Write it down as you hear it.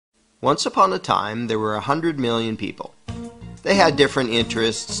Once upon a time, there were 100 million people. They had different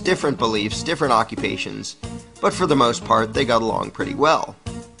interests, different beliefs, different occupations, but for the most part, they got along pretty well.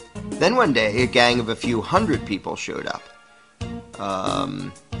 Then one day, a gang of a few hundred people showed up.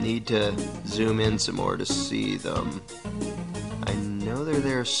 Need to zoom in some more to see them. I know they're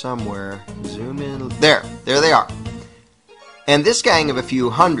there somewhere. Zoom in. There they are. And this gang of a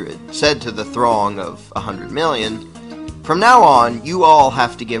few hundred said to the throng of 100 million, "From now on, you all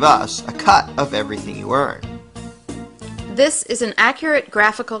have to give us a cut of everything you earn." This is an accurate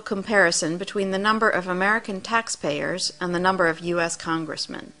graphical comparison between the number of American taxpayers and the number of U.S.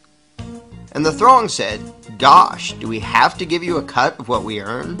 congressmen. And the throng said, "Gosh, do we have to give you a cut of what we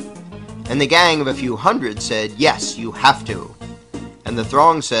earn?" And the gang of a few hundred said, "Yes, you have to." And the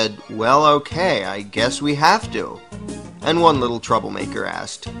throng said, "Well, okay, I guess we have to." And one little troublemaker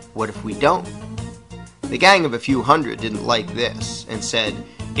asked, "What if we don't?" The gang of a few hundred didn't like this, and said,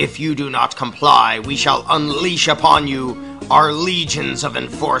 "If you do not comply, we shall unleash upon you our legions of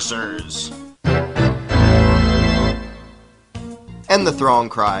enforcers." And the throng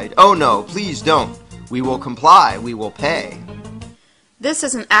cried, "Oh no, please don't. We will comply, we will pay." This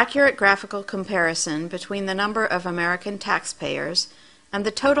is an accurate graphical comparison between the number of American taxpayers and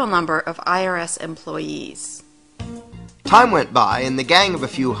the total number of IRS employees. Time went by, and the gang of a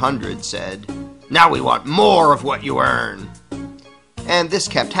few hundred said, "Now we want more of what you earn." And this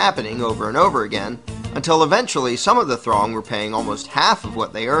kept happening over and over again, until eventually some of the throng were paying almost half of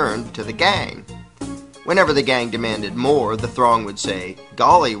what they earned to the gang. Whenever the gang demanded more, the throng would say,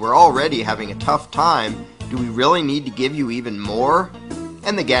 "Golly, we're already having a tough time. Do we really need to give you even more?"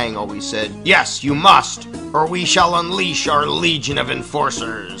 And the gang always said, "Yes, you must, or we shall unleash our legion of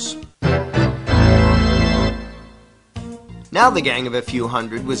enforcers." Now the gang of a few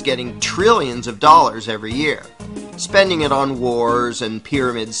hundred was getting trillions of dollars every year, spending it on wars and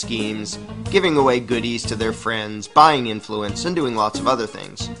pyramid schemes, giving away goodies to their friends, buying influence, and doing lots of other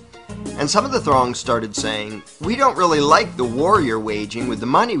things. And some of the throng started saying, "We don't really like the war you're waging with the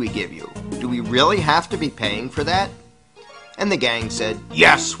money we give you. Do we really have to be paying for that?" And the gang said,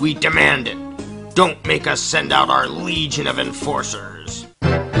 "Yes, we demand it. Don't make us send out our legion of enforcers."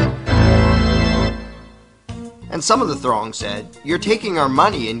 And some of the throng said, "You're taking our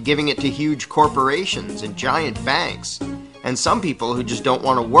money and giving it to huge corporations and giant banks, and some people who just don't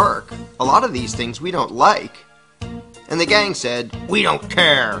want to work. A lot of these things we don't like." And the gang said, "We don't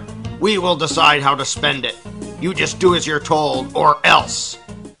care. We will decide how to spend it. You just do as you're told, or else."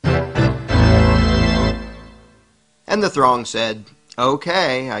 And the throng said,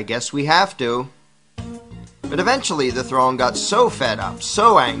 "Okay, I guess we have to." But eventually the throng got so fed up,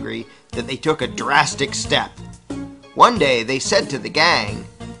 so angry, that they took a drastic step. One day they said to the gang,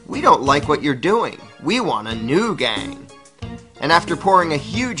 "We don't like what you're doing. We want a new gang." And after pouring a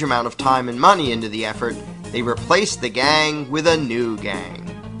huge amount of time and money into the effort, they replaced the gang with a new gang.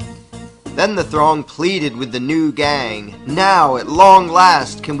 Then the throng pleaded with the new gang, "Now, at long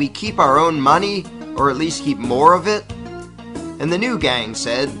last, can we keep our own money, or at least keep more of it?" And the new gang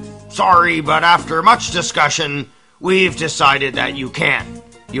said, "Sorry, but after much discussion, we've decided that you can't.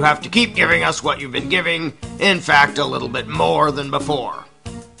 You have to keep giving us what you've been giving, in fact, a little bit more than before."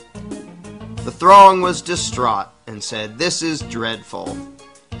 The throng was distraught and said, "This is dreadful.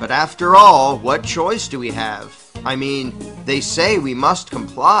 But after all, what choice do we have? I mean, they say we must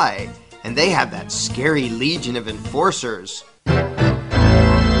comply, and they have that scary legion of enforcers.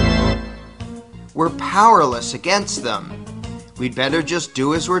 We're powerless against them. We'd better just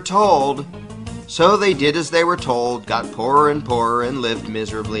do as we're told." So they did as they were told, got poorer and poorer, and lived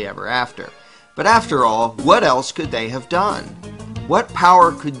miserably ever after. But after all, what else could they have done? What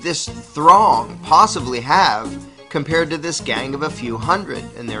power could this throng possibly have compared to this gang of a few hundred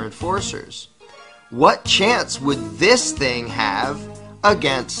and their enforcers? What chance would this thing have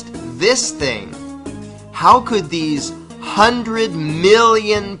against this thing? How could these 100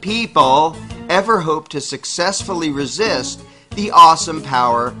 million people ever hope to successfully resist the awesome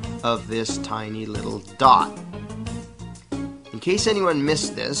power of this tiny little dot? In case anyone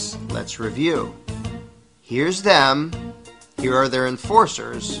missed this, let's review. Here's them. Here are their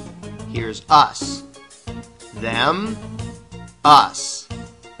enforcers. Here's us. Them, us.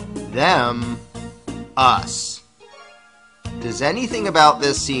 Them, us. Does anything about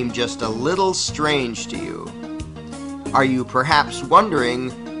this seem just a little strange to you? Are you perhaps wondering,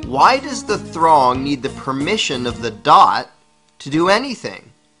 why does the throng need the permission of the dot to do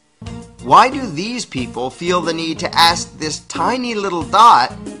anything? Why do these people feel the need to ask this tiny little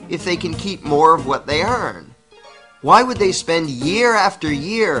dot if they can keep more of what they earn? Why would they spend year after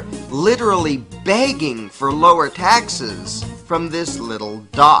year literally begging for lower taxes from this little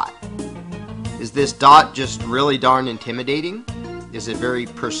dot? Is this dot just really darn intimidating? Is it very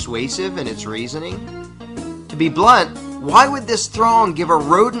persuasive in its reasoning? To be blunt, why would this throng give a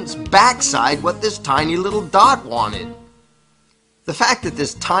rodent's backside what this tiny little dot wanted? The fact that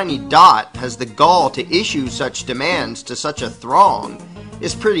this tiny dot has the gall to issue such demands to such a throng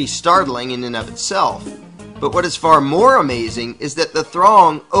is pretty startling in and of itself. But what is far more amazing is that the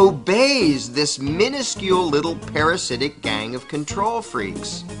throng obeys this minuscule little parasitic gang of control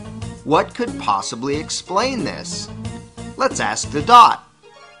freaks. What could possibly explain this? Let's ask the dot.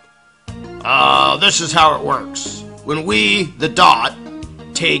 This is how it works. When we, the dot,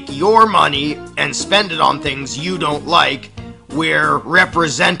 take your money and spend it on things you don't like, we're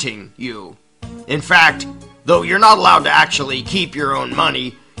representing you. In fact, though you're not allowed to actually keep your own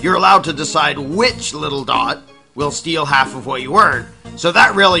money, you're allowed to decide which little dot will steal half of what you earn. So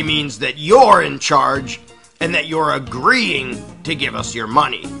that really means that you're in charge and that you're agreeing to give us your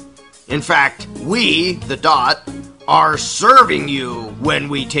money. In fact, we, the dot, are serving you when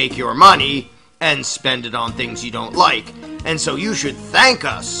we take your money and spend it on things you don't like. And so you should thank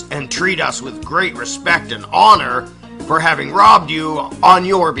us and treat us with great respect and honor for having robbed you on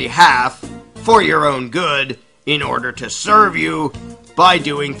your behalf for your own good in order to serve you by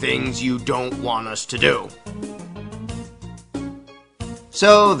doing things you don't want us to do.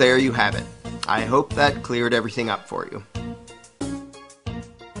 So there you have it. I hope that cleared everything up for you.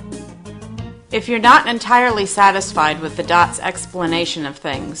 If you're not entirely satisfied with the dot's explanation of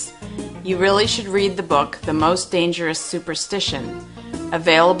things, you really should read the book The Most Dangerous Superstition,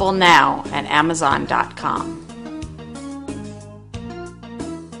 available now at Amazon.com.